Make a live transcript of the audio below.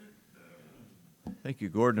Thank you,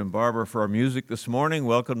 Gordon and Barbara, for our music this morning.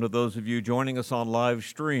 Welcome to those of you joining us on live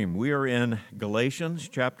stream. We are in Galatians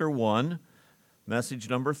chapter 1, message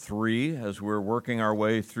number 3, as we're working our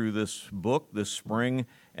way through this book this spring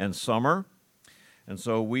and summer. And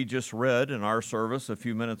so we just read in our service a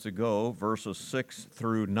few minutes ago verses 6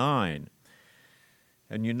 through 9.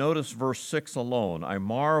 And you notice verse 6 alone. I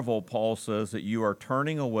marvel, Paul says, that you are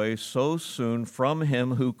turning away so soon from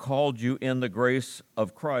him who called you in the grace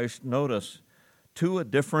of Christ. Notice, to a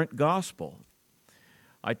different gospel.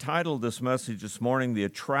 I titled this message this morning, The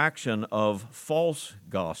Attraction of False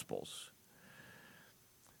Gospels.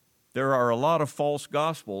 There are a lot of false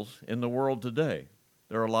gospels in the world today.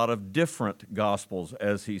 There are a lot of different gospels,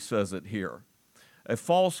 as he says it here. A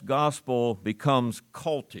false gospel becomes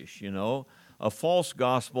cultish, A false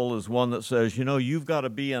gospel is one that says, you've got to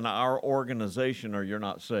be in our organization or you're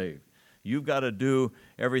not saved. You've got to do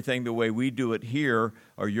everything the way we do it here,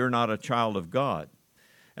 or you're not a child of God.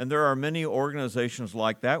 And there are many organizations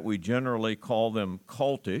like that. We generally call them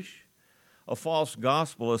cultish. A false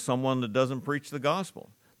gospel is someone that doesn't preach the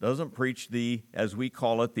gospel, doesn't preach the, as we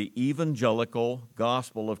call it, the evangelical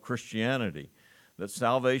gospel of Christianity, that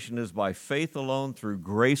salvation is by faith alone, through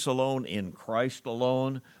grace alone, in Christ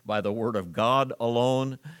alone, by the word of God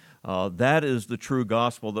alone. That is the true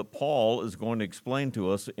gospel that Paul is going to explain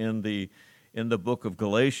to us in the book of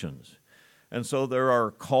Galatians. And so there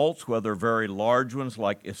are cults, whether very large ones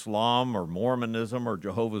like Islam or Mormonism or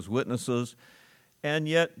Jehovah's Witnesses, and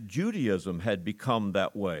yet Judaism had become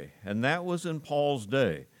that way, and that was in Paul's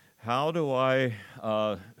day. How do I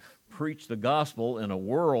preach the gospel in a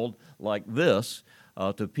world like this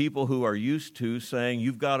to people who are used to saying,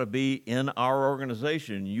 you've got to be in our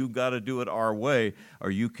organization, you've got to do it our way, or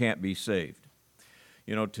you can't be saved.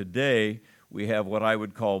 Today we have what I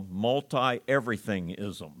would call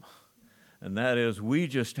multi-everythingism, and that is we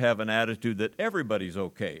just have an attitude that everybody's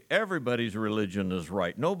okay, everybody's religion is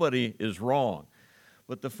right, nobody is wrong.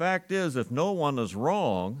 But the fact is, if no one is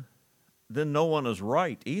wrong, then no one is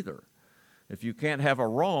right either. If you can't have a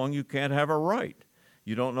wrong, you can't have a right.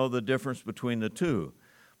 You don't know the difference between the two.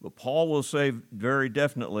 But Paul will say very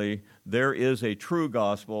definitely there is a true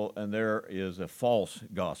gospel and there is a false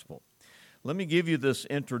gospel. Let me give you this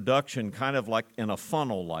introduction kind of like in a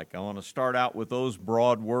funnel. I want to start out with those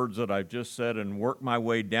broad words that I've just said and work my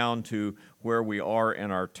way down to where we are in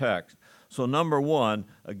our text. So number one,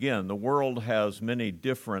 again, the world has many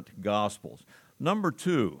different gospels. Number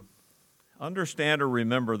two, understand or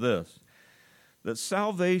remember this, that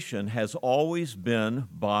salvation has always been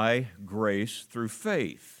by grace through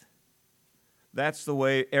faith. That's the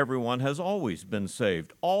way everyone has always been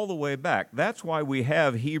saved, all the way back. That's why we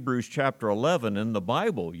have Hebrews chapter 11 in the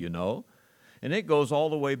Bible, and it goes all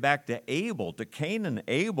the way back to Abel, to Cain and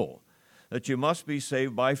Abel, that you must be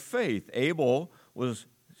saved by faith. Abel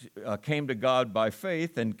came to God by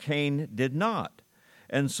faith, and Cain did not.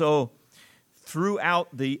 And so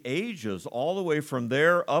throughout the ages, all the way from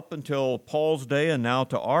there up until Paul's day and now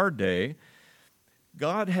to our day,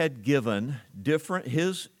 God had given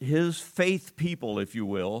his faith people, if you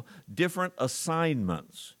will, different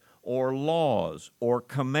assignments or laws or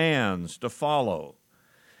commands to follow.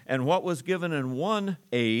 And what was given in one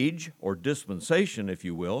age or dispensation, if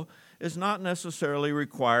you will, is not necessarily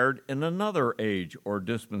required in another age or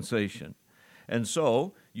dispensation. And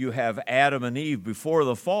so you have Adam and Eve before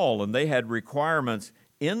the fall, and they had requirements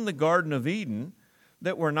in the Garden of Eden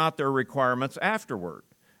that were not their requirements afterward.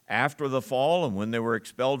 After the fall and when they were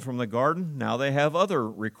expelled from the garden, now they have other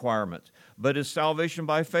requirements. But is salvation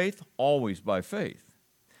by faith? Always by faith.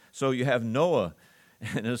 So you have Noah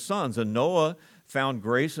and his sons, and Noah found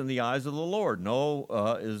grace in the eyes of the Lord.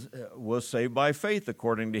 Noah was saved by faith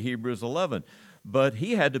according to Hebrews 11, but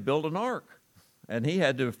he had to build an ark. And he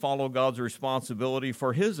had to follow God's responsibility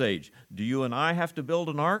for his age. Do you and I have to build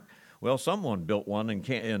an ark? Well, someone built one in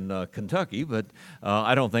Kentucky, but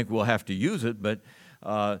I don't think we'll have to use it. But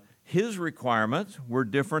his requirements were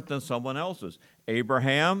different than someone else's.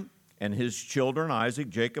 Abraham and his children, Isaac,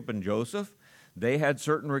 Jacob, and Joseph, they had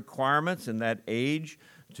certain requirements in that age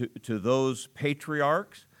to those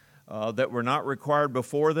patriarchs that were not required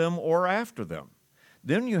before them or after them.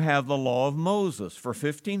 Then you have the law of Moses. For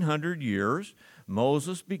 1,500 years,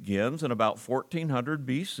 Moses begins in about 1400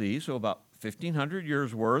 BC, so about 1,500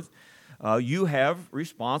 years worth. You have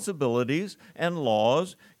responsibilities and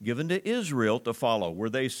laws given to Israel to follow. Were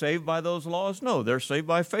they saved by those laws? No, they're saved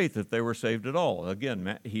by faith if they were saved at all.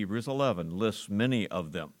 Again, Hebrews 11 lists many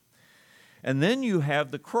of them. And then you have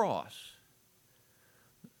the cross,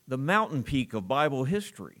 the mountain peak of Bible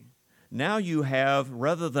history. now you have,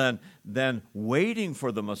 rather than waiting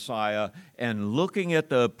for the Messiah and looking at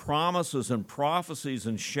the promises and prophecies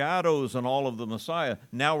and shadows and all of the Messiah,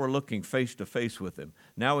 now we're looking face to face with him.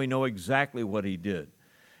 Now we know exactly what he did.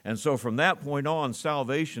 And so from that point on,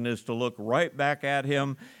 salvation is to look right back at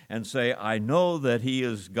him and say, I know that he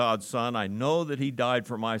is God's Son. I know that he died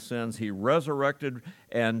for my sins. He resurrected,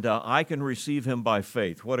 and I can receive him by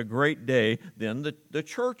faith. What a great day then the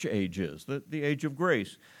church age is, the age of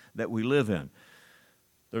grace that we live in.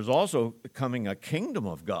 There's also coming a kingdom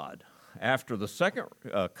of God after the second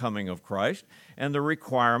coming of Christ, and the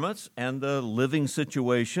requirements and the living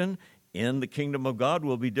situation in the kingdom of God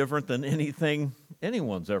will be different than anything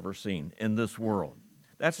anyone's ever seen in this world.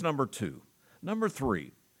 That's number 2. Number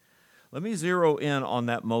 3, let me zero in on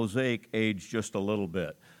that Mosaic age just a little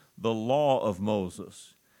bit. The law of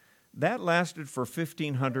Moses. That lasted for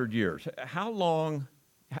 1,500 years. How long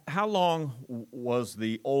was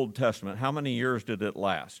the Old Testament? How many years did it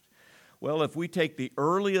last? Well, if we take the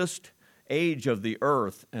earliest age of the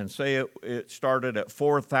earth and say it started at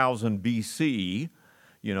 4,000 BC,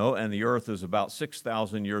 and the earth is about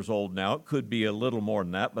 6,000 years old now. It could be a little more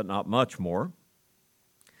than that, but not much more.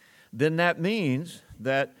 Then that means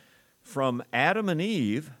that from Adam and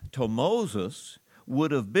Eve to Moses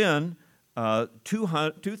would have been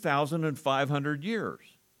 2,500 years.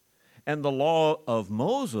 And the law of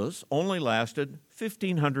Moses only lasted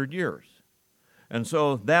 1,500 years. And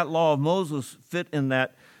so that law of Moses fit in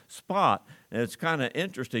that spot. And it's kind of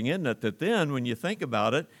interesting, isn't it, that then when you think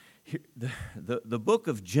about it, the book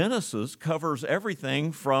of Genesis covers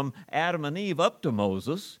everything from Adam and Eve up to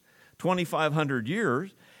Moses, 2,500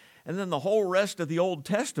 years, and then the whole rest of the Old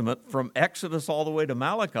Testament from Exodus all the way to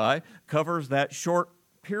Malachi covers that short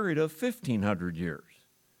period of 1,500 years.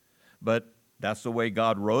 But that's the way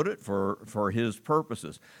God wrote it for his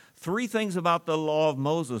purposes. 3 things about the law of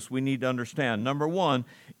Moses we need to understand. Number 1,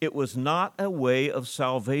 it was not a way of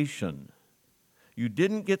salvation. You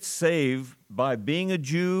didn't get saved by being a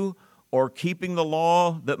Jew or keeping the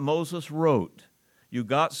law that Moses wrote. You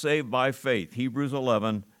got saved by faith. Hebrews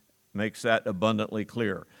 11 makes that abundantly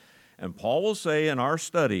clear. And Paul will say in our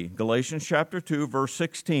study, Galatians chapter 2, verse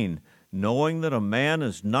 16, knowing that a man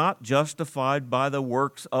is not justified by the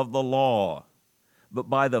works of the law, but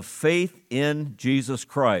by the faith in Jesus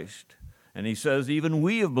Christ. And he says, even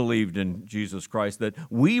we have believed in Jesus Christ, that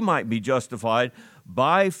we might be justified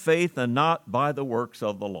by faith and not by the works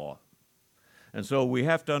of the law. And so we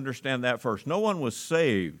have to understand that first. No one was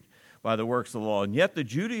saved by the works of the law. And yet the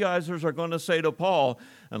Judaizers are going to say to Paul,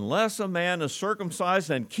 unless a man is circumcised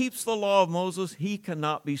and keeps the law of Moses, he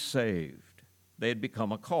cannot be saved. They had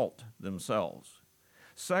become a cult themselves.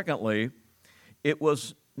 Secondly, it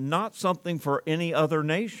was not something for any other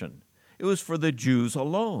nation. It was for the Jews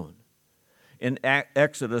alone. In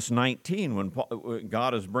Exodus 19, when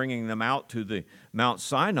God is bringing them out to the Mount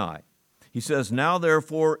Sinai, he says, now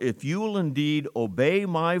therefore, if you will indeed obey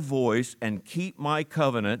my voice and keep my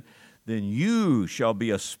covenant, then you shall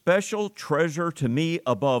be a special treasure to me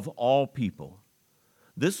above all people.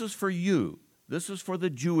 This is for you. This is for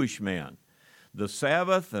the Jewish man. The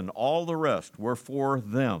Sabbath and all the rest were for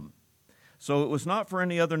them. So it was not for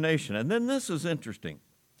any other nation. And then this is interesting.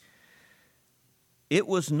 It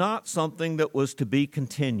was not something that was to be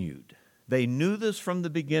continued. They knew this from the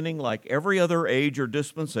beginning, like every other age or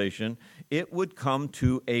dispensation, it would come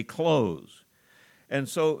to a close. And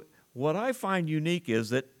so what I find unique is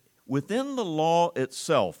that within the law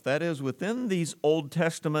itself, that is, within these Old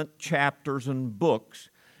Testament chapters and books,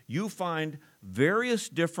 you find various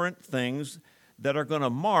different things that are going to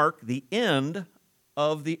mark the end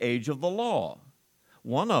of the age of the law.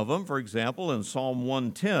 One of them, for example, in Psalm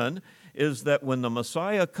 110, is that when the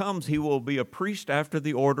Messiah comes, he will be a priest after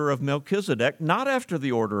the order of Melchizedek, not after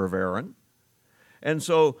the order of Aaron. And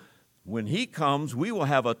so when he comes, we will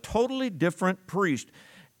have a totally different priest.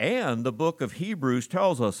 And the book of Hebrews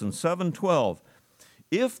tells us in 7:12,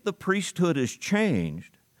 if the priesthood is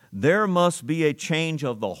changed, there must be a change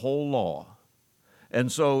of the whole law.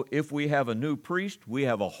 And so if we have a new priest, we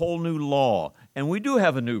have a whole new law. And we do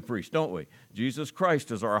have a new priest, don't we? Jesus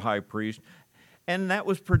Christ is our high priest. And that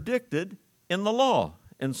was predicted in the law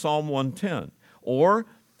in Psalm 110. Or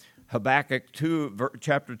Habakkuk 2,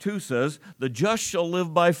 chapter 2 says, the just shall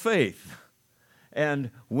live by faith.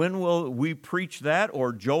 And when will we preach that?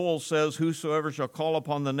 Or Joel says, whosoever shall call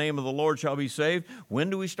upon the name of the Lord shall be saved. When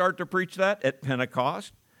do we start to preach that? At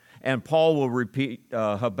Pentecost. And Paul will repeat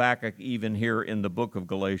Habakkuk even here in the book of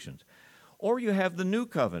Galatians. Or you have the new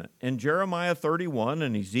covenant. In Jeremiah 31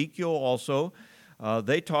 and Ezekiel also,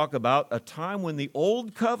 they talk about a time when the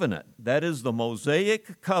old covenant, that is the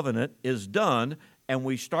Mosaic covenant, is done, and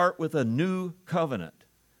we start with a new covenant.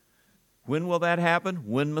 When will that happen?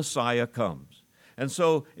 When Messiah comes. And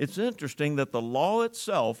so it's interesting that the law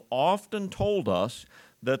itself often told us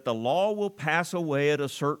that the law will pass away at a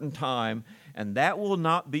certain time, and that will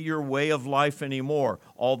not be your way of life anymore,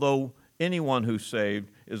 although anyone who's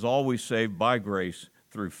saved is always saved by grace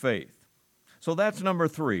through faith. So that's number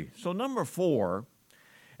 3. So number 4,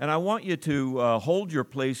 and I want you to hold your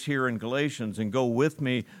place here in Galatians and go with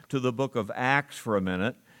me to the book of Acts for a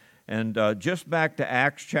minute, and just back to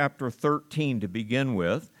Acts chapter 13 to begin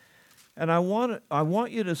with. And I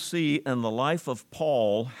want you to see in the life of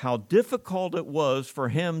Paul how difficult it was for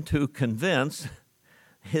him to convince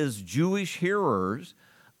his Jewish hearers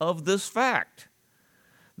of this fact,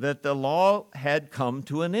 that the law had come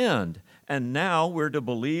to an end. And now we're to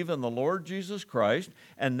believe in the Lord Jesus Christ,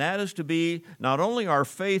 and that is to be not only our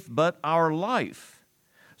faith, but our life.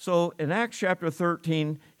 So in Acts chapter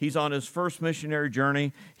 13, he's on his first missionary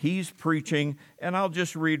journey. He's preaching, and I'll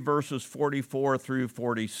just read verses 44 through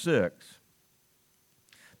 46.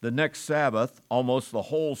 The next Sabbath, almost the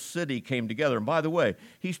whole city came together. And by the way,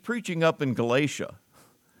 he's preaching up in Galatia.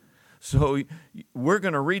 So we're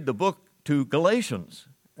going to read the book to Galatians.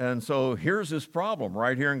 And so here's his problem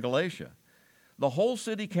right here in Galatia. The whole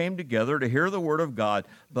city came together to hear the word of God,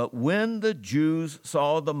 but when the Jews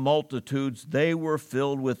saw the multitudes, they were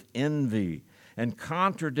filled with envy and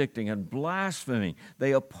contradicting and blaspheming.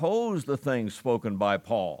 They opposed the things spoken by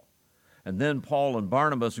Paul. And then Paul and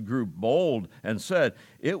Barnabas grew bold and said,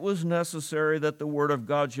 "It was necessary that the word of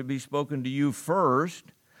God should be spoken to you first,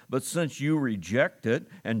 but since you reject it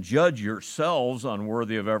and judge yourselves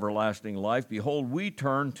unworthy of everlasting life, behold, we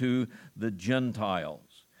turn to the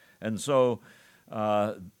Gentiles." And so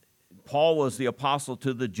Paul was the apostle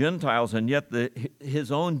to the Gentiles, and yet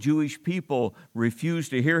his own Jewish people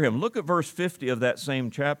refused to hear him. Look at verse 50 of that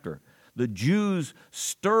same chapter. The Jews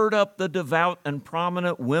stirred up the devout and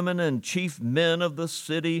prominent women and chief men of the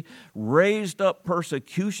city, raised up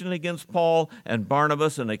persecution against Paul and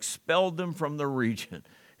Barnabas, and expelled them from the region.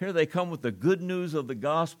 Here they come with the good news of the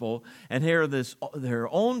gospel, and here their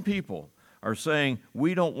own people are saying,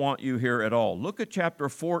 "We don't want you here at all." Look at chapter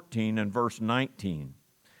 14 and verse 19.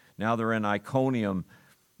 Now they're in Iconium,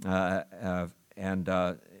 and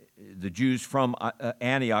the Jews from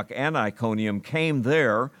Antioch and Iconium came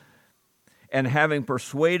there, and having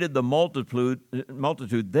persuaded the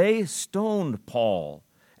multitude, they stoned Paul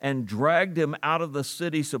and dragged him out of the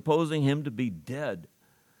city, supposing him to be dead.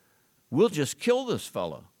 We'll just kill this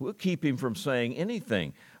fellow. We'll keep him from saying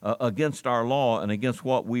anything against our law and against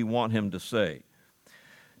what we want him to say.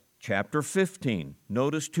 Chapter 15,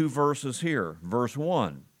 notice 2 verses here. Verse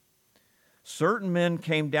 1, certain men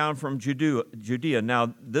came down from Judea.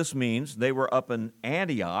 Now, this means they were up in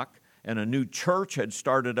Antioch, and a new church had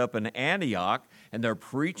started up in Antioch, and they're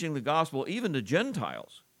preaching the gospel even to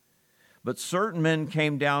Gentiles. But certain men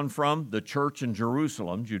came down from the church in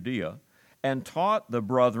Jerusalem, Judea, and taught the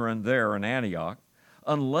brethren there in Antioch,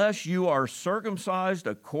 unless you are circumcised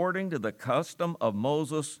according to the custom of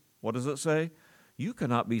Moses, what does it say? You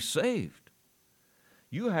cannot be saved.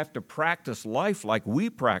 You have to practice life like we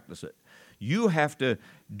practice it. You have to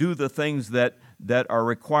do the things that are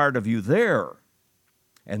required of you there.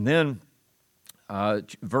 And then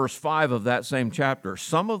verse 5 of that same chapter,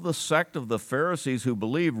 some of the sect of the Pharisees who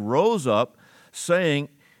believed rose up, saying,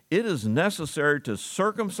 it is necessary to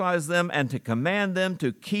circumcise them and to command them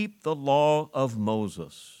to keep the law of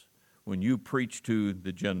Moses when you preach to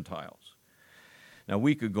the Gentiles. Now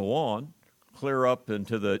we could go on, clear up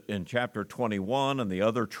in chapter 21 and the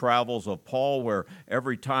other travels of Paul, where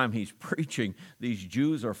every time he's preaching, these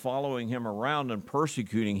Jews are following him around and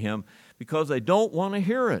persecuting him because they don't want to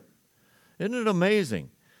hear it. Isn't it amazing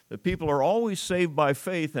that people are always saved by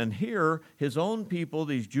faith, and here his own people,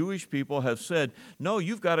 these Jewish people, have said, no,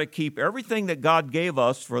 you've got to keep everything that God gave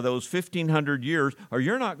us for those 1,500 years, or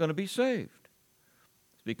you're not going to be saved.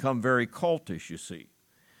 It's become very cultish, you see.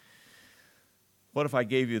 What if I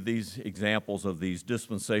gave you these examples of these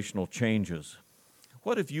dispensational changes?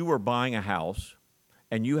 What if you were buying a house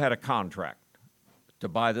and you had a contract to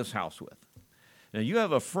buy this house with? Now, you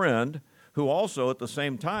have a friend who also at the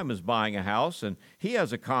same time is buying a house, and he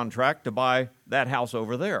has a contract to buy that house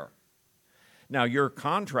over there. Now, your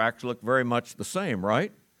contracts look very much the same,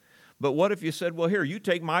 right? But what if you said, well, here, you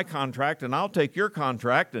take my contract and I'll take your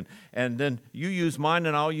contract, and then you use mine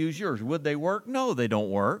and I'll use yours. Would they work? No, they don't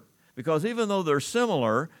work, because even though they're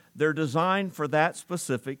similar, they're designed for that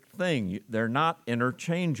specific thing. They're not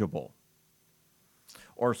interchangeable.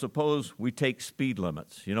 Or suppose we take speed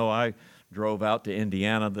limits. You know, I drove out to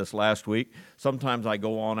Indiana this last week. Sometimes I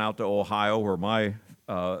go on out to Ohio where my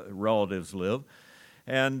relatives live.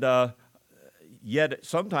 And yet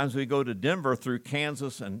sometimes we go to Denver through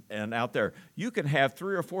Kansas and out there. You can have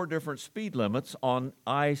 3 or 4 different speed limits on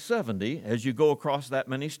I-70 as you go across that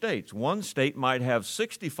many states. One state might have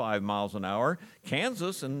 65 miles an hour.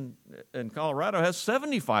 Kansas and Colorado has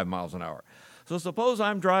 75 miles an hour. So suppose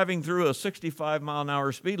I'm driving through a 65 mile an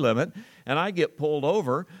hour speed limit and I get pulled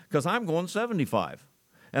over because I'm going 75.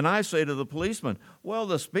 And I say to the policeman, well,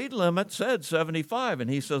 the speed limit said 75. And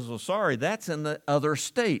he says, well, sorry, that's in the other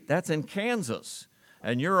state. That's in Kansas.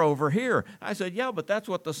 And you're over here. I said, yeah, but that's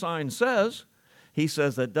what the sign says. He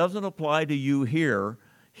says, that doesn't apply to you here.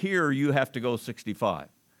 Here you have to go 65.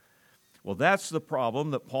 Well, that's the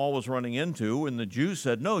problem that Paul was running into when the Jews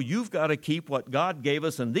said, no, you've got to keep what God gave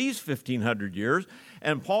us in these 1,500 years.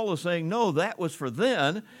 And Paul is saying, no, that was for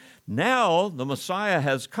then. Now the Messiah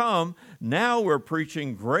has come. Now we're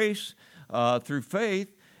preaching grace through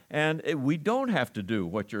faith, and we don't have to do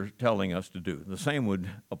what you're telling us to do. The same would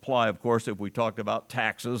apply, of course, if we talked about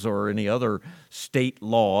taxes or any other state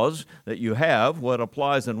laws that you have. What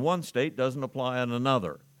applies in one state doesn't apply in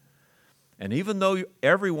another. And even though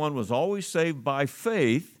everyone was always saved by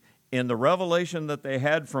faith in the revelation that they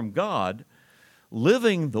had from God,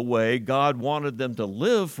 living the way God wanted them to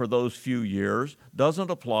live for those few years doesn't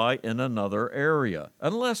apply in another area,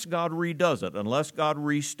 unless God redoes it, unless God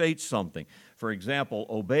restates something. For example,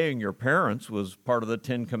 obeying your parents was part of the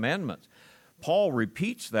 10 Commandments. Paul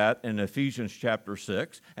repeats that in Ephesians chapter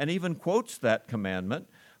 6 and even quotes that commandment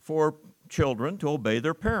for children to obey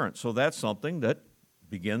their parents. So that's something that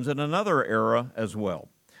begins in another era as well.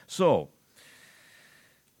 So,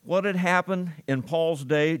 what had happened in Paul's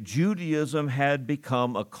day? Judaism had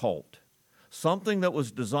become a cult. Something that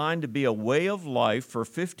was designed to be a way of life for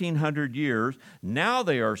 1,500 years. Now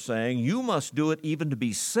they are saying you must do it even to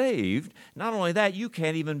be saved. Not only that, you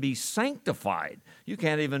can't even be sanctified. You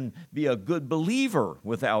can't even be a good believer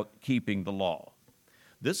without keeping the law.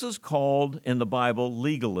 This is called in the Bible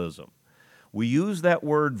legalism. We use that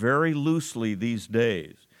word very loosely these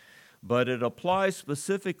days, but it applies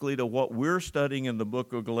specifically to what we're studying in the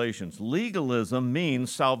book of Galatians. Legalism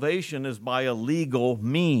means salvation is by a legal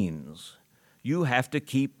means. You have to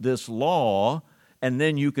keep this law, and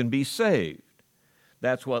then you can be saved.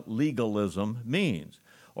 That's what legalism means.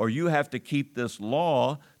 Or you have to keep this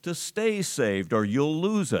law to stay saved, or you'll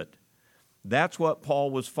lose it. That's what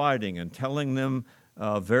Paul was fighting and telling them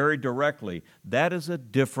very directly. That is a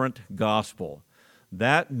different gospel.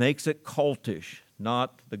 That makes it cultish,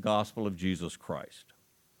 not the gospel of Jesus Christ.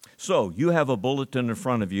 So, you have a bulletin in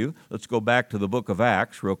front of you. Let's go back to the book of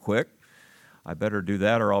Acts real quick. I better do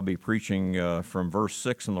that or I'll be preaching from verse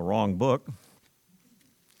 6 in the wrong book.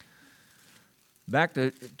 Back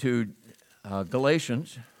to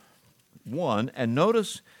Galatians 1, and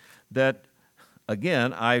notice that,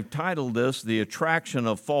 again, I've titled this The Attraction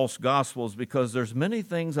of False Gospels because there's many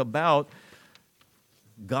things about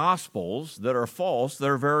gospels that are false that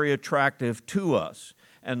are very attractive to us.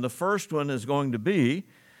 And the first one is going to be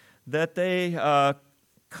that they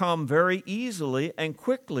come very easily and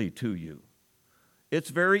quickly to you. It's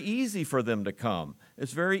very easy for them to come.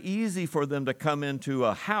 It's very easy for them to come into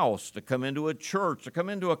a house, to come into a church, to come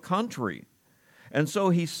into a country. And so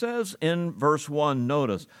he says in verse 1,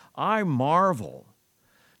 notice, I marvel.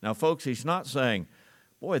 Now, folks, he's not saying,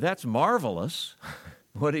 boy, that's marvelous.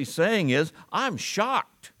 What he's saying is, I'm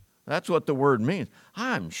shocked. That's what the word means.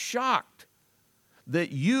 I'm shocked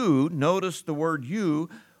that you, notice the word you,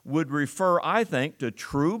 would refer, I think, to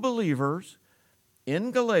true believers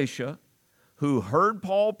in Galatia who heard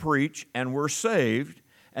Paul preach and were saved,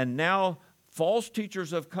 and now false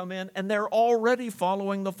teachers have come in, and they're already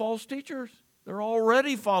following the false teachers. They're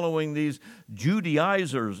already following these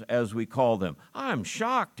Judaizers, as we call them. I'm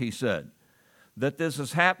shocked, he said, that this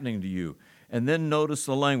is happening to you. And then notice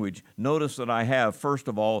the language. Notice that I have, first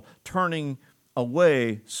of all, turning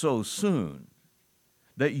away so soon.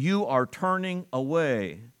 That you are turning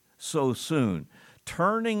away so soon.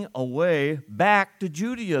 Turning away back to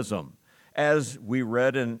Judaism. As we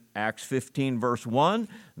read in Acts 15, verse 1,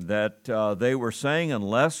 that they were saying,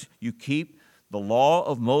 unless you keep the law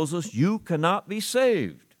of Moses, you cannot be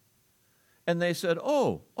saved. And they said,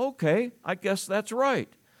 oh, okay, I guess that's right.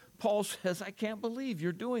 Paul says, I can't believe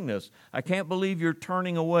you're doing this. I can't believe you're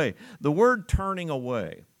turning away. The word turning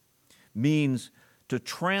away means to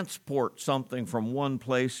transport something from one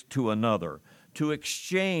place to another, to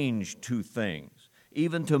exchange two things,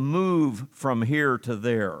 even to move from here to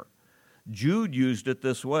there. Jude used it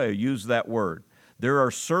this way, used that word. There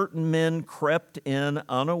are certain men crept in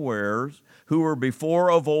unawares, who were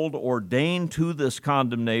before of old ordained to this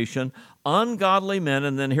condemnation, ungodly men,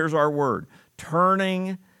 and then here's our word,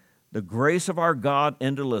 turning the grace of our God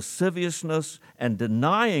into lasciviousness and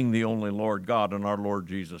denying the only Lord God and our Lord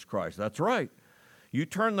Jesus Christ. That's right. You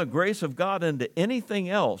turn the grace of God into anything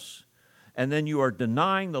else, and then you are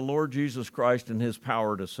denying the Lord Jesus Christ and his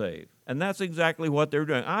power to save. And that's exactly what they're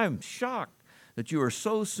doing. I'm shocked that you are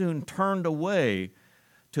so soon turned away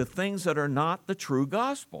to things that are not the true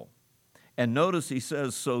gospel. And notice he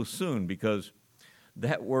says so soon, because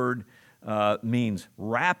that word means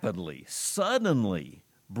rapidly, suddenly,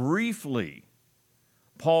 briefly.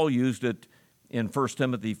 Paul used it in 1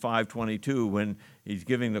 Timothy 5:22 when he's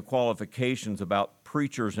giving the qualifications about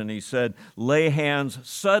preachers, and he said, lay hands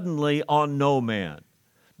suddenly on no man.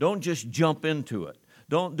 Don't just jump into it.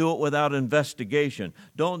 Don't do it without investigation.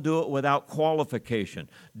 Don't do it without qualification.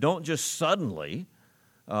 Don't just suddenly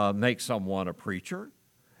make someone a preacher.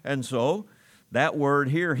 And so that word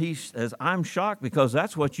here, he says, I'm shocked because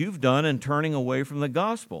that's what you've done in turning away from the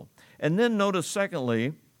gospel. And then notice,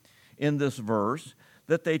 secondly, in this verse,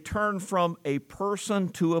 that they turn from a person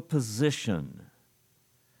to a position.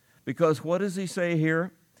 Because what does he say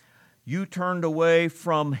here? You turned away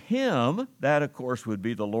from him, that of course would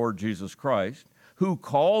be the Lord Jesus Christ, who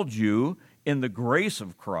called you in the grace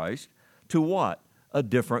of Christ to what? A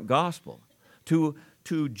different gospel, to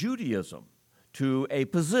Judaism, to a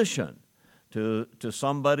position, to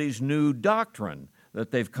somebody's new doctrine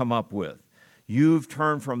that they've come up with. You've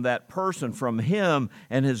turned from that person, from him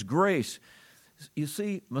and his grace. You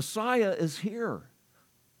see, Messiah is here.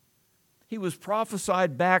 He was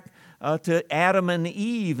prophesied back to Adam and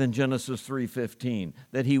Eve in Genesis 3:15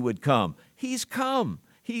 that he would come. He's come.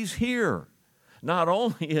 He's here. Not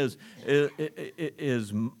only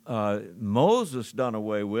is Moses done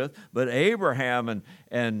away with, but Abraham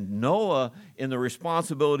and Noah in the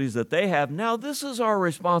responsibilities that they have. Now this is our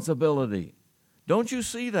responsibility. Don't you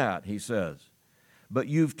see that, he says? But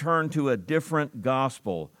you've turned to a different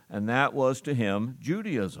gospel, and that was to him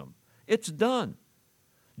Judaism. It's done.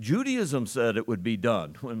 Judaism said it would be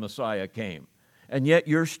done when Messiah came. And yet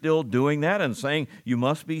you're still doing that and saying you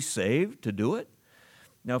must be saved to do it?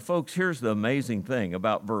 Now, folks, here's the amazing thing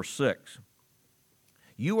about verse 6.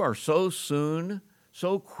 You are so soon,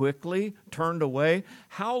 so quickly turned away.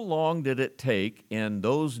 How long did it take in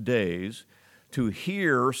those days to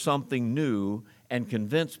hear something new and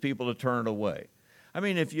convince people to turn away? I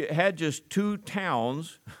mean, if you had just two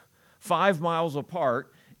towns 5 miles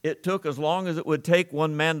apart, it took as long as it would take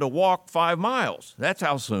one man to walk 5 miles. That's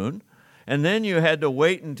how soon. And then you had to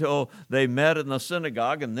wait until they met in the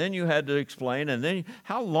synagogue, and then you had to explain, and then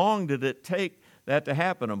how long did it take that to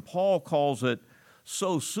happen? And Paul calls it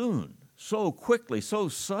so soon, so quickly, so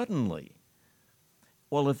suddenly.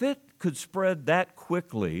 Well, if it could spread that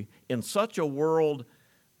quickly in such a world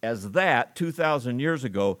as that 2,000 years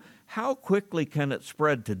ago, how quickly can it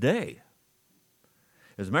spread today?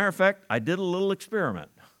 As a matter of fact, I did a little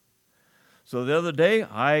experiment. So the other day,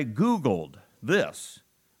 I Googled this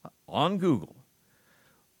on Google,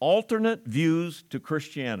 alternate views to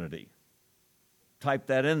Christianity. Type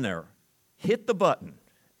that in there. Hit the button.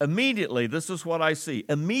 Immediately, this is what I see.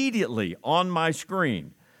 Immediately on my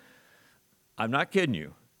screen, I'm not kidding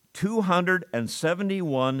you,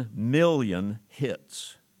 271 million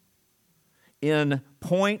hits in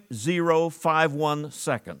 0.051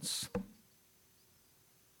 seconds.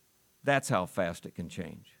 That's how fast it can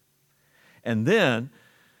change. And then,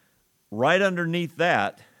 right underneath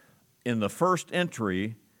that, in the first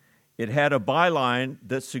entry, it had a byline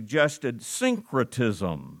that suggested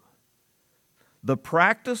syncretism, the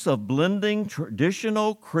practice of blending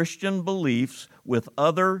traditional Christian beliefs with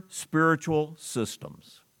other spiritual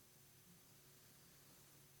systems.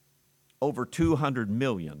 Over 200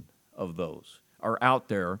 million of those are out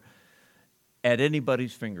there at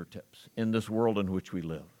anybody's fingertips in this world in which we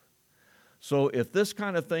live. So if this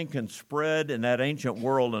kind of thing can spread in that ancient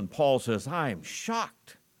world, and Paul says, I am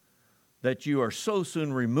shocked that you are so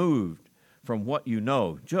soon removed from what you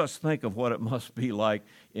know. Just think of what it must be like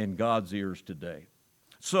in God's ears today.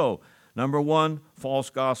 So, number one,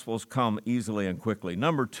 false gospels come easily and quickly.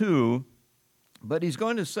 Number two, but he's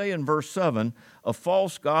going to say in verse 7, a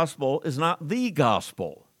false gospel is not the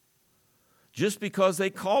gospel. Just because they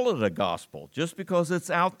call it a gospel, just because it's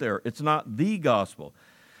out there, it's not the gospel.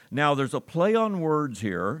 Now, there's a play on words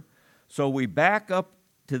here, so we back up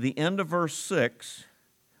to the end of verse 6,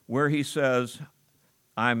 where he says,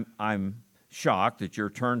 I'm shocked that you're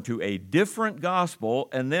turned to a different gospel,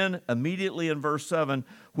 and then immediately in verse 7,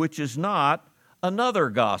 which is not another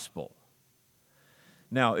gospel.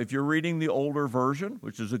 Now, if you're reading the older version,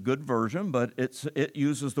 which is a good version, but it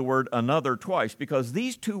uses the word another twice, because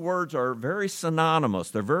these two words are very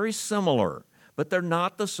synonymous. They're very similar, but they're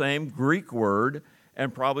not the same Greek word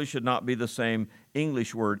and probably should not be the same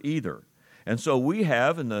English word either. And so we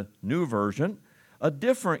have in the New Version a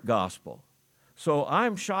different gospel. So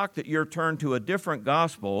I'm shocked that you're turned to a different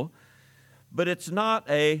gospel, but it's not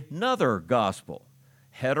another gospel.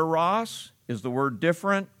 Heteros is the word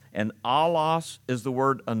different, and allos is the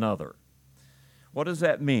word another. What does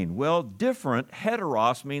that mean? Well, different,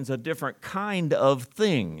 heteros, means a different kind of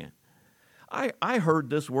thing. I heard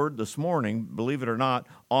this word this morning, believe it or not,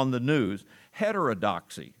 on the news,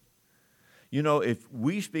 heterodoxy. You know, if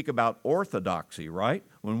we speak about orthodoxy, right?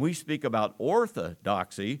 When we speak about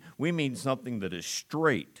orthodoxy, we mean something that is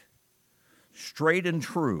straight and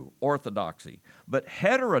true, orthodoxy. But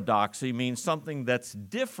heterodoxy means something that's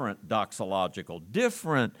different doxological,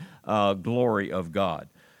 different glory of God.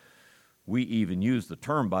 We even use the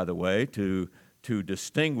term, by the way, to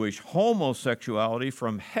distinguish homosexuality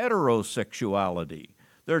from heterosexuality.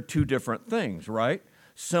 They're two different things, right?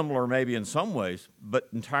 Similar maybe in some ways, but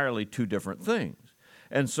entirely two different things.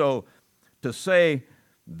 And so to say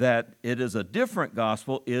that it is a different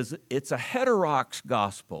gospel it's a heterodox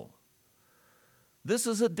gospel. This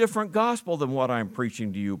is a different gospel than what I'm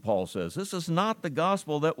preaching to you, Paul says. This is not the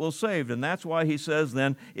gospel that will save. And that's why he says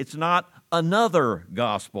then it's not another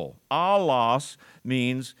gospel. Allos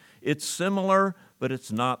means it's similar, but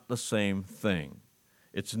it's not the same thing.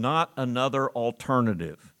 It's not another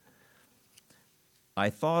alternative.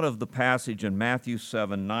 I thought of the passage in Matthew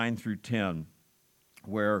 7, 9 through 10,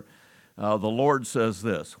 where the Lord says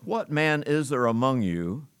this, "What man is there among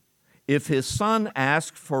you, if his son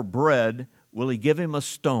asks for bread, will he give him a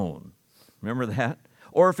stone?" Remember that?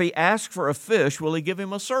 Or if he asks for a fish, will he give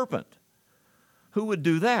him a serpent? Who would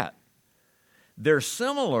do that? They're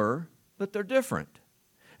similar, but they're different.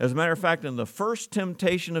 As a matter of fact, in the first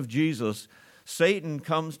temptation of Jesus, Satan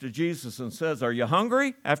comes to Jesus and says, "Are you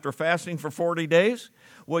hungry after fasting for 40 days?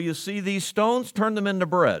 Well, you see these stones? Turn them into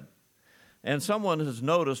bread." And someone has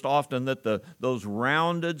noticed often that those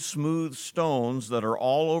rounded, smooth stones that are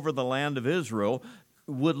all over the land of Israel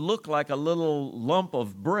would look like a little lump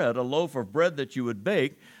of bread, a loaf of bread that you would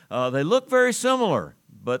bake. They look very similar,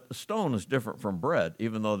 but the stone is different from bread,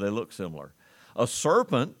 even though they look similar. A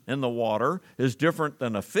serpent in the water is different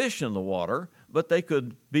than a fish in the water, but they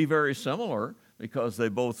could be very similar because they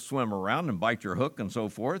both swim around and bite your hook and so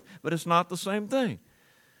forth, but it's not the same thing.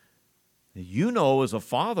 You know as a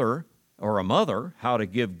father or a mother how to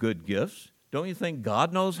give good gifts. Don't you think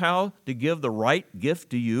God knows how to give the right gift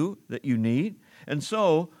to you that you need? And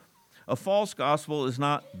so, a false gospel is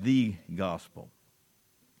not the gospel.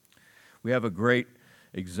 We have a great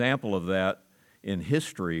example of that in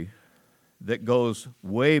history that goes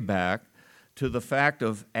way back to the fact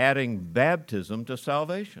of adding baptism to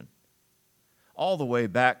salvation. All the way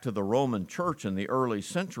back to the Roman Church in the early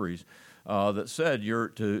centuries that said you're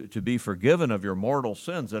to be forgiven of your mortal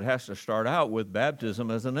sins, it has to start out with baptism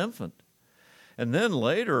as an infant. And then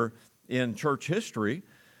later in church history,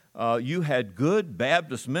 you had good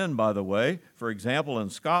Baptist men, by the way. For example, in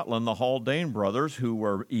Scotland, the Haldane brothers, who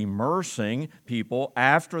were immersing people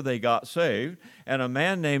after they got saved, and a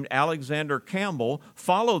man named Alexander Campbell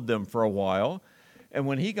followed them for a while. And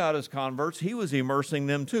when he got his converts, he was immersing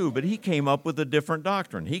them too, but he came up with a different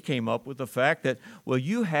doctrine. He came up with the fact that, well,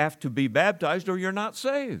 you have to be baptized or you're not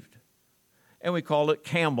saved. And we call it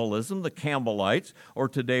Campbellism, the Campbellites, or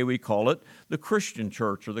today we call it the Christian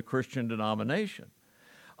church or the Christian denomination.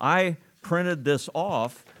 I printed this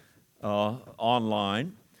off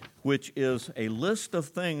online, which is a list of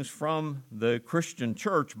things from the Christian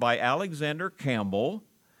church by Alexander Campbell.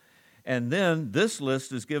 And then this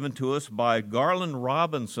list is given to us by Garland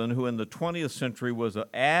Robinson, who in the 20th century was an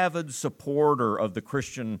avid supporter of the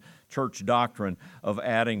Christian church doctrine of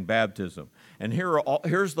adding baptism. And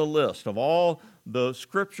here's the list of all the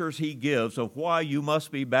scriptures he gives of why you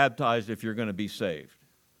must be baptized if you're going to be saved.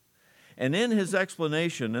 And in his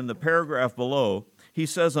explanation, in the paragraph below, he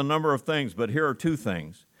says a number of things, but here are two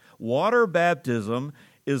things. Water baptism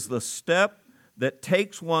is the step that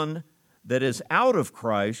takes one that is out of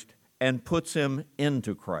Christ and puts him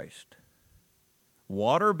into Christ.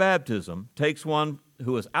 Water baptism takes one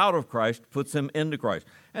who is out of Christ, puts him into Christ.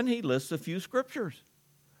 And he lists a few scriptures.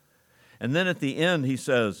 And then at the end he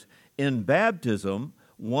says, in baptism,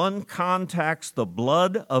 one contacts the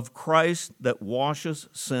blood of Christ that washes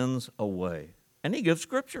sins away. And he gives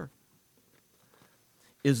scripture.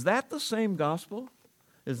 Is that the same gospel?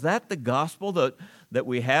 Is that the gospel that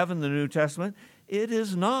we have in the New Testament? It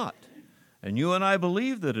is not. And you and I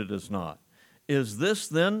believe that it is not. Is this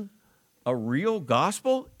then a real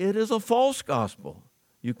gospel? It is a false gospel.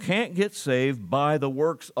 You can't get saved by the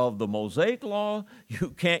works of the Mosaic law.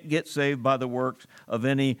 You can't get saved by the works of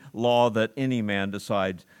any law that any man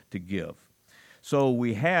decides to give. So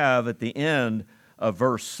we have at the end of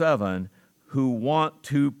verse 7 who want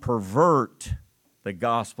to pervert the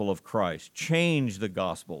gospel of Christ, change the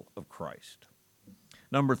gospel of Christ.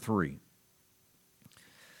 Number 3,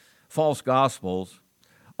 false gospels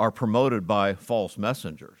are promoted by false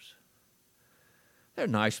messengers. They're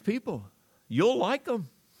nice people. You'll like them.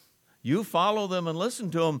 You follow them and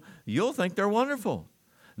listen to them, you'll think they're wonderful.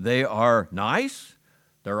 They are nice.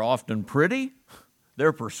 They're often pretty.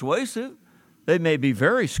 They're persuasive. They may be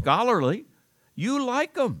very scholarly. You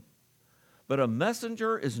like them. But a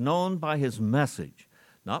messenger is known by his message,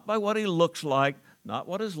 not by what he looks like, not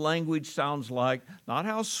what his language sounds like, not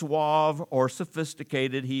how suave or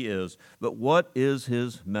sophisticated he is, but what is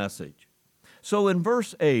his message. So in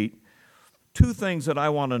verse 8, 2 things that I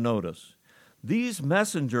want to notice. These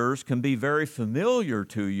messengers can be very familiar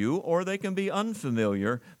to you, or they can be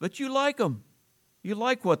unfamiliar, but you like them. You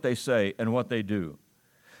like what they say and what they do.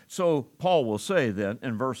 So Paul will say then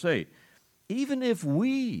in verse 8, even if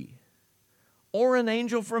we or an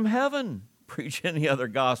angel from heaven preach any other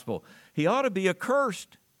gospel, he ought to be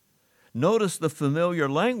accursed. Notice the familiar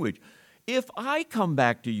language. If I come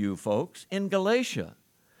back to you, folks, in Galatia,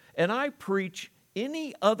 and I preach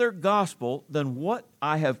any other gospel than what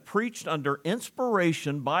I have preached under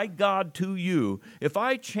inspiration by God to you, if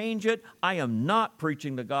I change it, I am not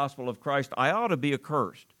preaching the gospel of Christ. I ought to be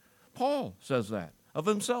accursed. Paul says that of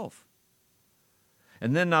himself.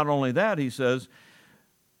 And then not only that, he says,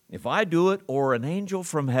 if I do it, or an angel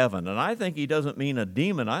from heaven, and I think he doesn't mean a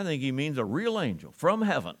demon, I think he means a real angel from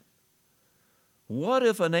heaven. What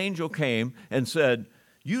if an angel came and said,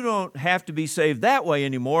 you don't have to be saved that way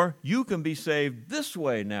anymore, you can be saved this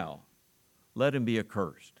way now. Let him be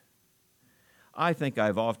accursed. I think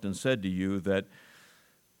I've often said to you that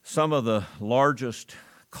some of the largest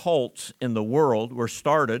cults in the world were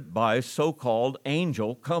started by a so-called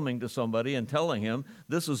angel coming to somebody and telling him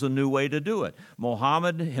this is a new way to do it.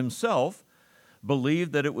 Muhammad himself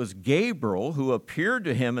believed that it was Gabriel who appeared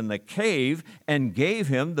to him in the cave and gave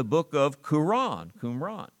him the book of Quran.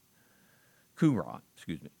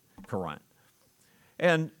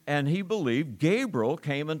 And he believed Gabriel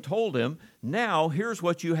came and told him, now here's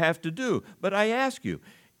what you have to do. But I ask you,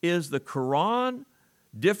 is the Quran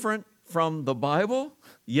different from the Bible?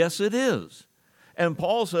 Yes, it is. And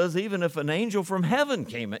Paul says even if an angel from heaven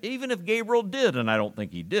came, even if Gabriel did, and I don't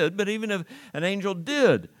think he did, but even if an angel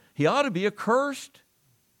did, he ought to be accursed.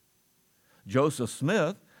 Joseph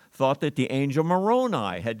Smith thought that the angel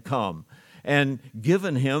Moroni had come and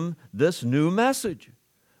given him this new message.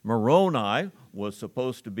 Moroni was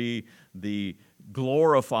supposed to be the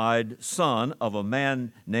glorified son of a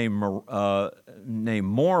man named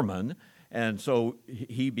Mormon, and so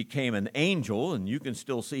he became an angel, and you can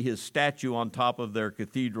still see his statue on top of their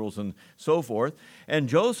cathedrals and so forth. And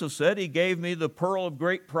Joseph said, he gave me the pearl of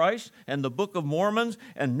great price and the book of Mormons,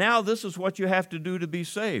 and now this is what you have to do to be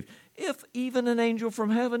saved. If even an angel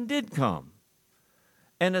from heaven did come,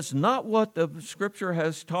 and it's not what the Scripture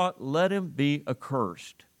has taught, let him be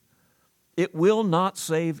accursed. It will not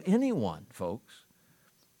save anyone, folks.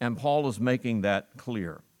 And Paul is making that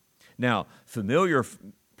clear. Now, familiar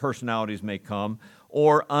personalities may come,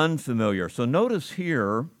 or unfamiliar. So notice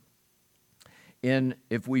here,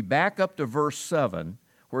 if we back up to verse 7,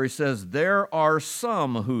 where he says, there are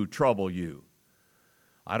some who trouble you.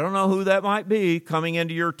 I don't know who that might be coming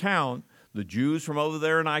into your town. The Jews from over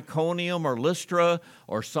there in Iconium or Lystra,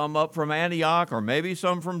 or some up from Antioch, or maybe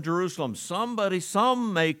some from Jerusalem.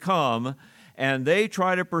 Some may come, and they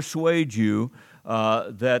try to persuade you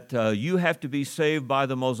that you have to be saved by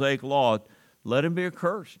the Mosaic law. Let him be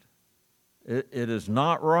accursed. It is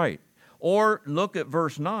not right. Or look at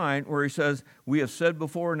verse 9 where he says, we have said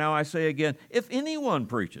before, now I say again, if anyone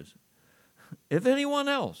preaches, if anyone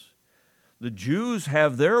else. The Jews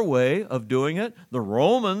have their way of doing it. The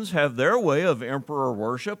Romans have their way of emperor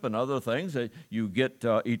worship and other things that you get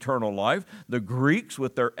eternal life. The Greeks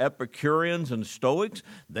with their Epicureans and Stoics,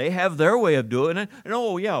 they have their way of doing it. And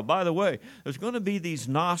oh yeah, by the way, there's going to be these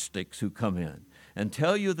Gnostics who come in and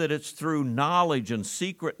tell you that it's through knowledge and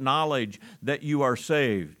secret knowledge that you are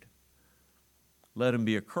saved. Let him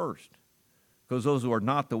be accursed, because those are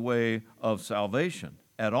not the way of salvation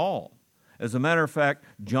at all. As a matter of fact,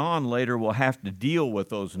 John later will have to deal with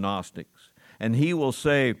those Gnostics. And he will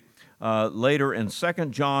say later in 2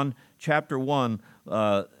 John chapter 1,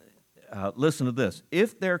 listen to this.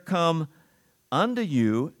 If there come unto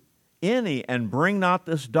you any and bring not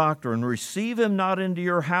this doctrine, receive him not into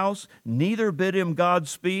your house, neither bid him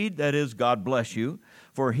Godspeed, that is, God bless you,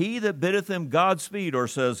 For he that biddeth him Godspeed, or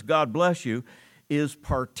says, God bless you, is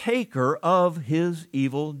partaker of his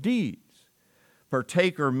evil deeds.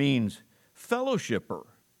 Partaker means fellowshipper,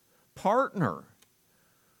 partner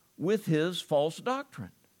with his false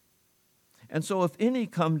doctrine. And so if any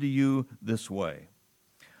come to you this way,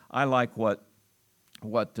 I like what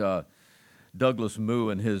Douglas Moo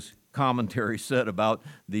in his commentary said about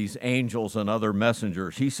these angels and other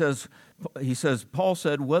messengers. He says, Paul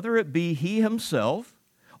said, whether it be he himself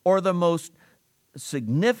or the most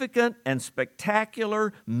significant and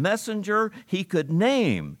spectacular messenger he could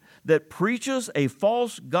name that preaches a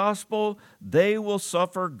false gospel, they will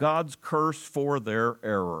suffer God's curse for their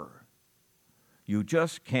error. You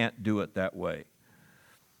just can't do it that way.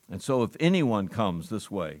 And so if anyone comes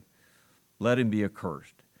this way, let him be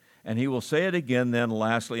accursed. And he will say it again then,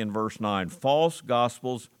 lastly, in verse 9, false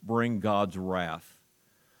gospels bring God's wrath.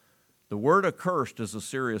 The word accursed is a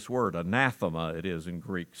serious word. Anathema it is in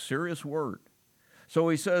Greek. Serious word. So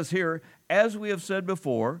he says here, as we have said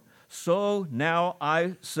before, so now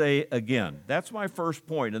I say again. That's my first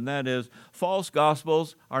point, and that is false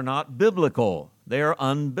gospels are not biblical. They are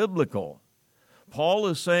unbiblical. Paul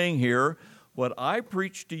is saying here, what I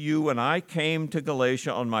preached to you when I came to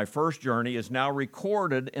Galatia on my first journey is now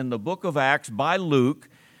recorded in the book of Acts by Luke.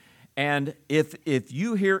 And if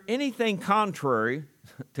you hear anything contrary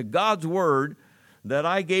to God's word that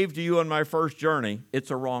I gave to you on my first journey,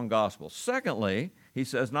 it's a wrong gospel. Secondly, he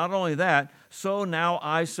says, not only that, so now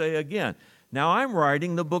I say again. Now I'm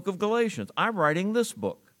writing the book of Galatians. I'm writing this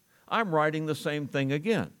book. I'm writing the same thing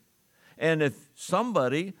again. And if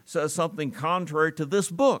somebody says something contrary to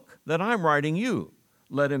this book that I'm writing you,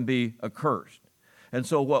 let him be accursed. And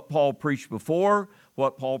so what Paul preached before,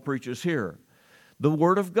 what Paul preaches here. The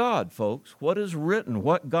Word of God, folks, what is written,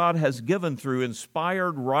 what God has given through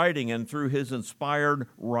inspired writing and through his inspired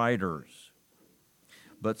writers.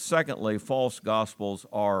 But secondly, false gospels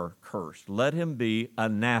are cursed. Let him be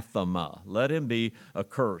anathema. Let him be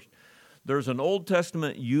accursed. There's an Old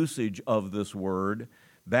Testament usage of this word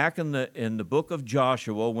back in the book of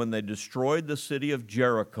Joshua when they destroyed the city of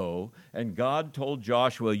Jericho, and God told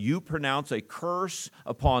Joshua, you pronounce a curse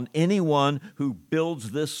upon anyone who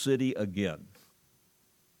builds this city again.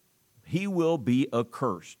 He will be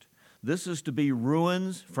accursed. This is to be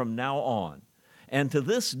ruins from now on. And to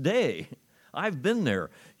this day, I've been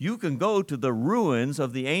there. You can go to the ruins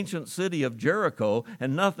of the ancient city of Jericho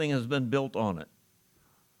and nothing has been built on it.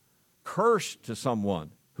 Cursed to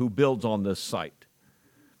someone who builds on this site.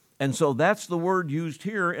 And so that's the word used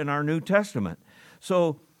here in our New Testament.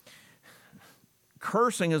 So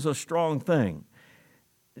cursing is a strong thing.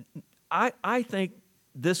 I think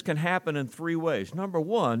this can happen in three ways. Number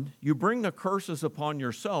one, you bring the curses upon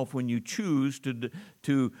yourself when you choose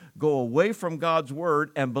to go away from God's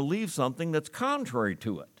word and believe something that's contrary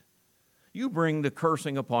to it. You bring the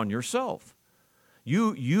cursing upon yourself.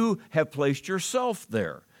 You have placed yourself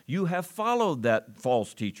there. You have followed that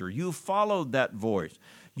false teacher. You followed that voice.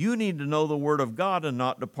 You need to know the Word of God and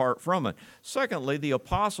not depart from it. Secondly, the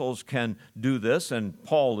apostles can do this, and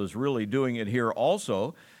Paul is really doing it here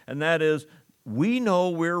also, and that is, we know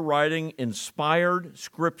we're writing inspired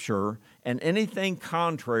Scripture, and anything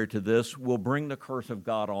contrary to this will bring the curse of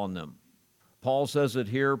God on them. Paul says it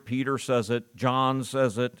here, Peter says it, John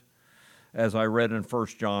says it, as I read in 1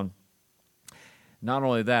 John. Not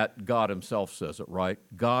only that, God himself says it, right?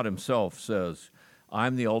 God himself says,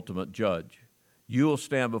 I'm the ultimate judge. You will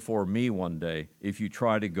stand before me one day if you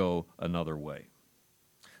try to go another way.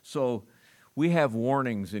 So we have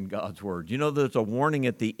warnings in God's Word. You know, there's a warning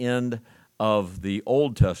at the end of the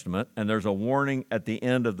Old Testament, and there's a warning at the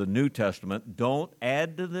end of the New Testament. Don't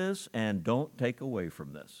add to this and don't take away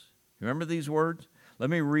from this. Remember these words? Let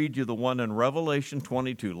me read you the one in Revelation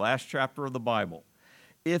 22, last chapter of the Bible.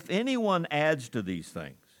 If anyone adds to these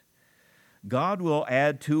things, God will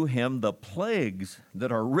add to him the plagues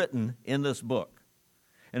that are written in this book.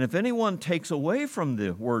 And if anyone takes away from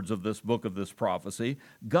the words of this book of this prophecy,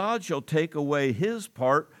 God shall take away his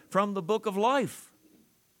part from the book of life.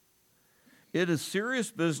 It is serious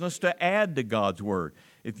business to add to God's word.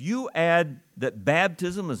 If you add that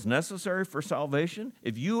baptism is necessary for salvation,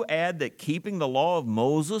 if you add that keeping the law of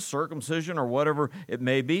Moses, circumcision or whatever it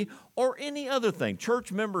may be, or any other thing,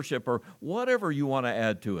 church membership or whatever you want to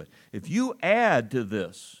add to it, if you add to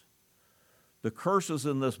this, the curses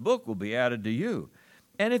in this book will be added to you.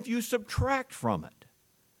 And if you subtract from it,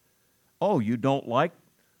 oh, you don't like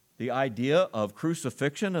the idea of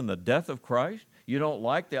crucifixion and the death of Christ? You don't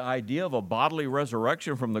like the idea of a bodily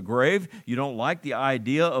resurrection from the grave? You don't like the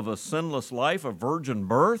idea of a sinless life, a virgin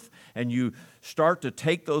birth, and you start to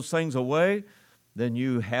take those things away? Then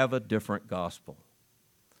you have a different gospel.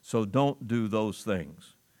 So don't do those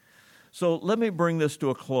things. So let me bring this to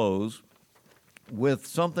a close with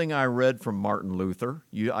something I read from Martin Luther.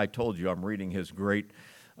 I told you I'm reading his great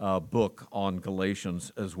book on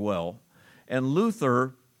Galatians as well. And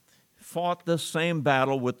Luther fought the same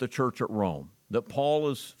battle with the church at Rome that Paul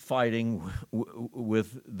is fighting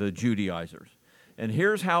with the Judaizers. And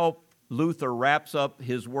here's how Luther wraps up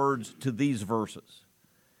his words to these verses.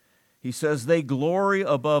 He says, "They glory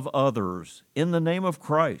above others in the name of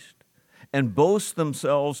Christ and boast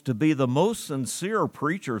themselves to be the most sincere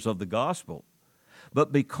preachers of the gospel.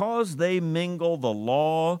 But because they mingle the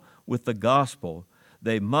law with the gospel,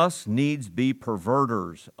 they must needs be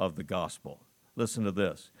perverters of the gospel." Listen to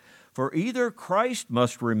this. "For either Christ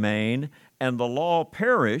must remain and the law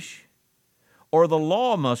perish, or the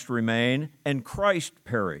law must remain and Christ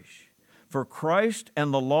perish. For Christ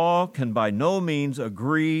and the law can by no means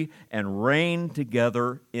agree and reign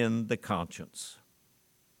together in the conscience."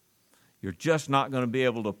 You're just not going to be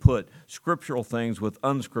able to put scriptural things with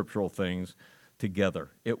unscriptural things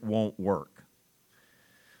together. It won't work.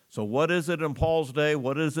 So what is it in Paul's day?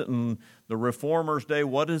 What is it in the Reformers' day?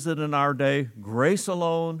 What is it in our day? Grace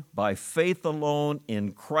alone, by faith alone,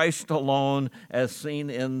 in Christ alone, as seen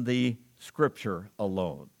in the Scripture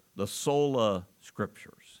alone, the sola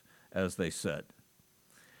Scriptures, as they said.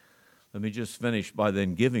 Let me just finish by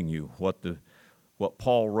then giving you what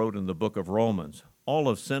Paul wrote in the book of Romans. All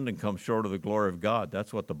have sinned and come short of the glory of God.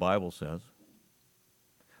 That's what the Bible says.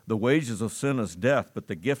 The wages of sin is death, but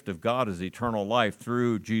the gift of God is eternal life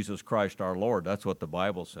through Jesus Christ our Lord. That's what the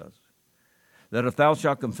Bible says. That if thou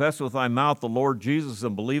shalt confess with thy mouth the Lord Jesus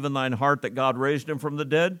and believe in thine heart that God raised him from the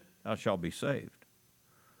dead, thou shalt be saved.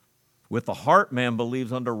 With the heart man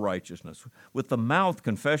believes unto righteousness. With the mouth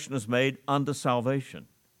confession is made unto salvation.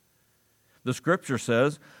 The Scripture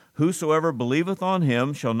says, "Whosoever believeth on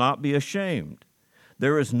him shall not be ashamed."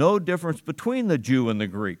 There is no difference between the Jew and the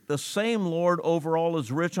Greek. The same Lord over all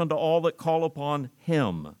is rich unto all that call upon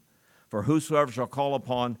him. For whosoever shall call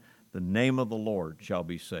upon the name of the Lord shall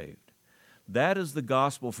be saved. That is the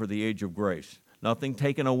gospel for the age of grace. Nothing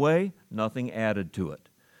taken away, nothing added to it.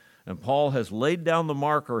 And Paul has laid down the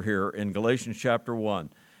marker here in Galatians chapter 1.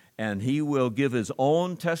 And he will give his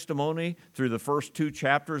own testimony through the first 2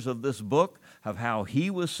 chapters of this book of how he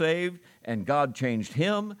was saved and God changed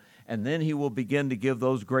him. And then he will begin to give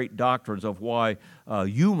those great doctrines of why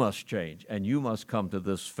you must change and you must come to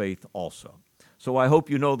this faith also. So I hope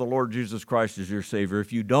you know the Lord Jesus Christ is your Savior.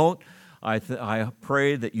 If you don't, I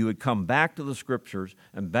pray that you would come back to the Scriptures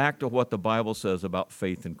and back to what the Bible says about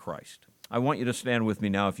faith in Christ. I want you to stand with me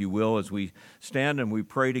now, if you will, as we stand and we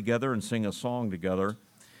pray together and sing a song together.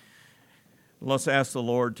 Let's ask the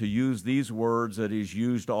Lord to use these words that he's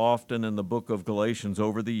used often in the book of Galatians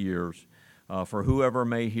over the years for whoever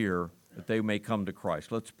may hear, that they may come to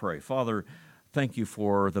Christ. Let's pray. Father, thank you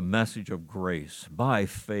for the message of grace by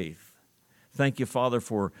faith. Thank you, Father,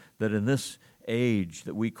 for that in this age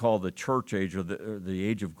that we call the church age or the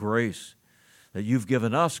age of grace, that you've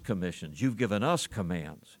given us commissions, you've given us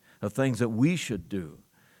commands of things that we should do.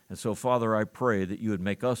 And so, Father, I pray that you would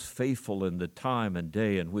make us faithful in the time and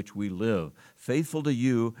day in which we live, faithful to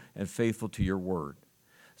you and faithful to your word.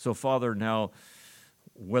 So, Father, now,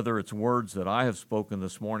 whether it's words that I have spoken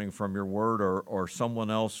this morning from your word or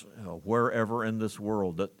someone else wherever in this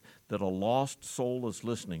world that a lost soul is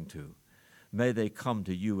listening to, may they come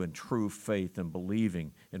to you in true faith and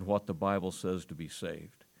believing in what the Bible says to be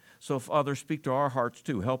saved. So, Father, speak to our hearts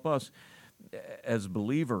too. Help us as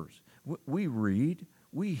believers. We read,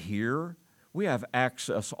 we hear, we have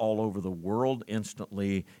access all over the world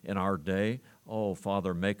instantly in our day. Oh,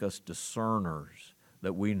 Father, make us discerners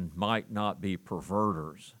that we might not be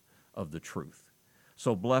perverters of the truth.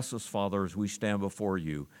 So bless us, Father, as we stand before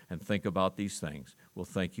you and think about these things. We'll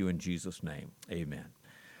thank you in Jesus' name. Amen.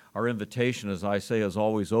 Our invitation, as I say, is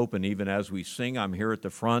always open, even as we sing. I'm here at the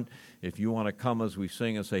front. If you want to come as we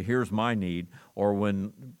sing and say, here's my need, or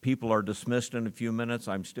when people are dismissed in a few minutes,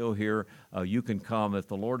 I'm still here. You can come. If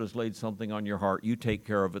the Lord has laid something on your heart, you take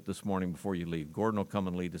care of it this morning before you leave. Gordon will come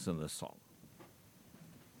and lead us in this song.